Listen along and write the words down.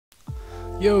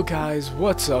Yo guys,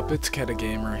 what's up? It's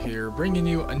Gamer here, bringing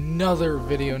you another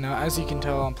video. Now, as you can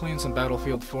tell, I'm playing some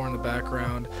Battlefield 4 in the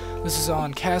background. This is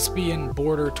on Caspian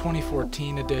Border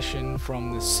 2014 edition from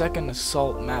the 2nd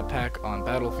Assault map pack on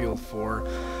Battlefield 4.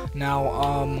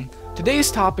 Now,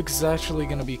 today's topic is actually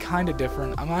going to be kind of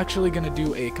different. I'm actually going to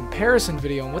do a comparison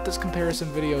video, and what this comparison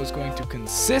video is going to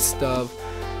consist of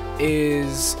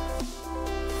is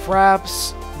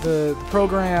Fraps, the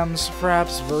programs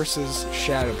Fraps versus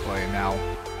Shadowplay. Now,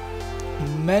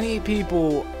 many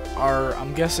people are,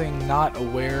 I'm guessing, not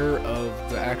aware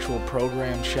of the actual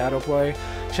program Shadowplay.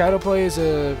 Shadowplay is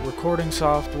a recording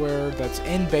software that's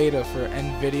in beta for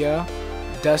NVIDIA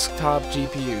desktop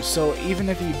GPUs. So even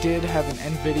if you did have an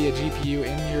NVIDIA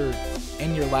GPU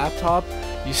in your laptop,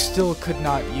 you still could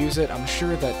not use it. I'm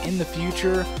sure that in the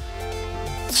future,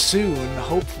 soon,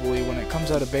 hopefully, when it comes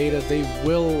out of beta, they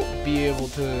will be able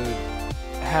to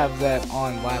have that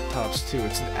on laptops too.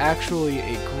 It's actually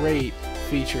a great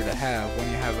feature to have when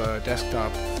you have a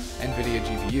desktop NVIDIA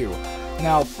GPU.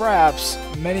 Now, Fraps,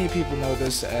 many people know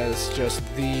this as just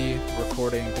the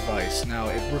recording device. Now,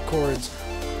 it records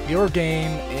your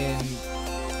game in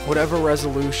whatever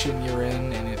resolution you're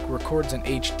in, and it records in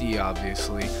HD,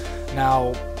 obviously.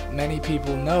 Now, many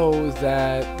people know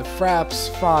that the Fraps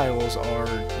files are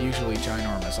usually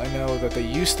ginormous. I know that they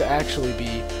used to actually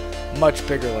be much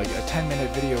bigger, like a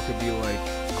 10-minute video could be like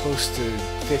close to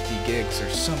 50 gigs or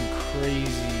some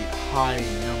crazy high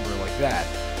number like that.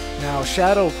 Now,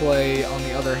 Shadowplay, on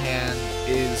the other hand,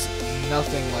 is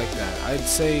nothing like that. I'd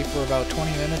say for about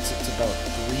 20 minutes it's about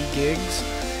 3 gigs,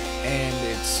 and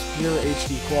it's pure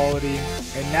HD quality.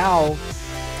 And now,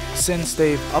 since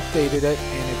they've updated it,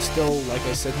 and it's still, like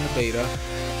I said, in the beta,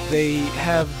 they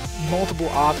have multiple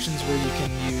options where you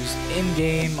can use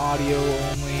in-game audio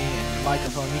only and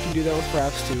microphone. You can do that with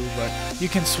Fraps too, but you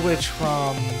can switch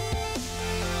from,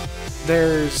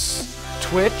 there's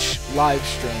Twitch live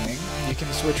streaming, you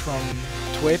can switch from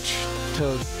Twitch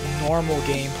to normal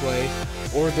gameplay,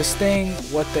 or this thing,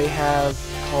 what they have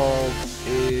called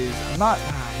is, what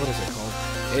is it called?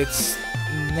 It's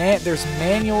there's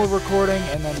manual recording,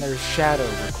 and then there's shadow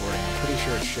recording. I'm pretty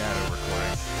sure it's shadow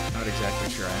recording. Not exactly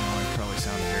sure. I know I probably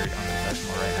sound very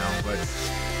unprofessional right now, but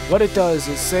what it does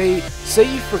is, say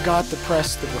you forgot to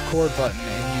press the record button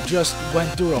and you just went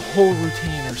through a whole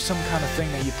routine or some kind of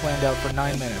thing that you planned out for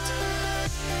 9 minutes.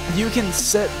 You can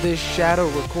set this shadow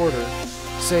recorder,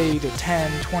 say, to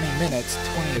 10, 20 minutes.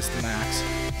 20 is the max.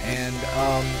 And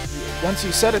once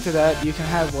you set it to that, you can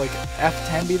have like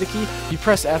F10 be the key. You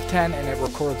press F10 and it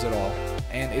records it all.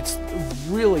 And it's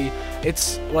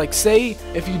like, say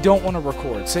if you don't want to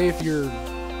record, say if you're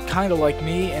kind of like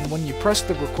me, and when you press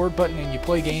the record button and you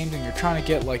play games and you're trying to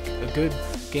get like a good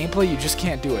gameplay, you just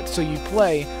can't do it. So you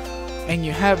play and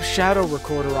you have shadow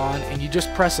recorder on, and you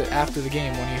just press it after the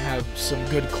game when you have some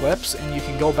good clips, and you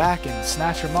can go back and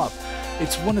snatch them up.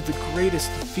 It's one of the greatest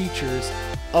features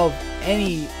of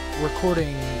any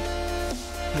recording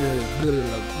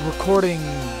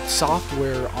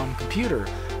software on computer,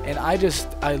 and I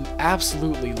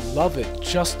absolutely love it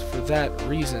just for that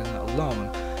reason alone.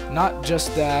 Not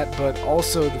just that, but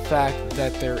also the fact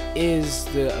that there is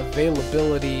the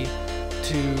availability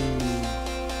to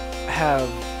have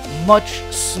much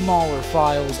smaller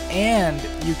files, and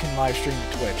you can live stream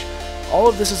to Twitch. All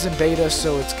of this is in beta,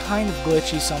 so it's kind of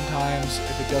glitchy sometimes.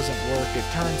 If it doesn't work, it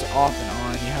turns off and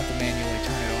on. You have to manually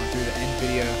turn it on through the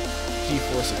NVIDIA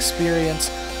GeForce Experience.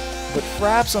 But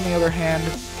Fraps, on the other hand,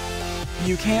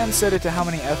 you can set it to how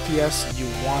many FPS you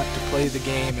want to play the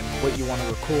game and what you want to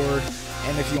record,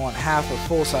 and if you want half or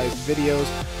full-size videos.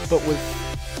 But with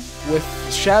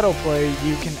Shadowplay,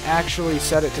 you can actually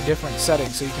set it to different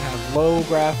settings, so you can have low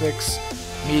graphics,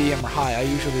 medium, or high. I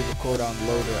usually record on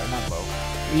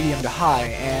medium to high,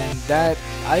 and that,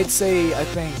 I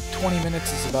think 20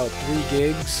 minutes is about 3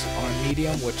 gigs on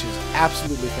medium, which is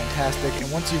absolutely fantastic, and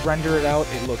once you render it out,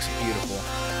 it looks beautiful.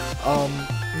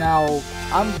 Now,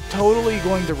 I'm totally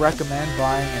going to recommend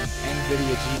buying an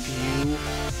NVIDIA GPU,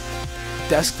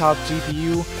 desktop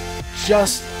GPU,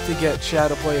 just to get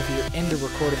Shadowplay if you're into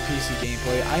recording PC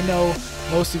gameplay. I know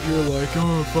most of you are like,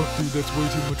 oh fuck dude, that's way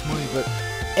too much money, but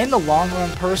in the long run,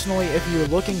 personally, if you're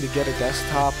looking to get a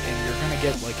desktop and you're gonna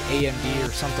get like AMD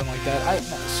or something like that,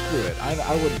 screw it.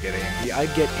 I wouldn't get AMD.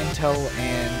 I'd get Intel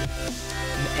and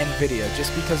NVIDIA,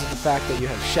 just because of the fact that you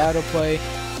have Shadowplay,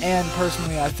 and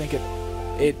personally, I think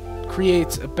it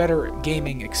creates a better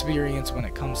gaming experience when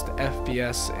it comes to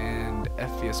FPS and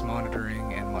FPS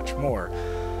monitoring and much more.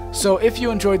 So if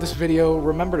you enjoyed this video,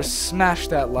 remember to smash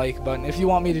that like button. If you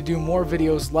want me to do more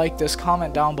videos like this,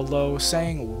 comment down below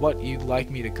saying what you'd like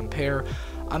me to compare.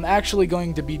 I'm actually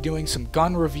going to be doing some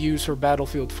gun reviews for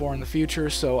Battlefield 4 in the future,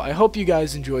 so I hope you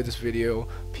guys enjoy this video.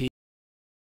 Peace.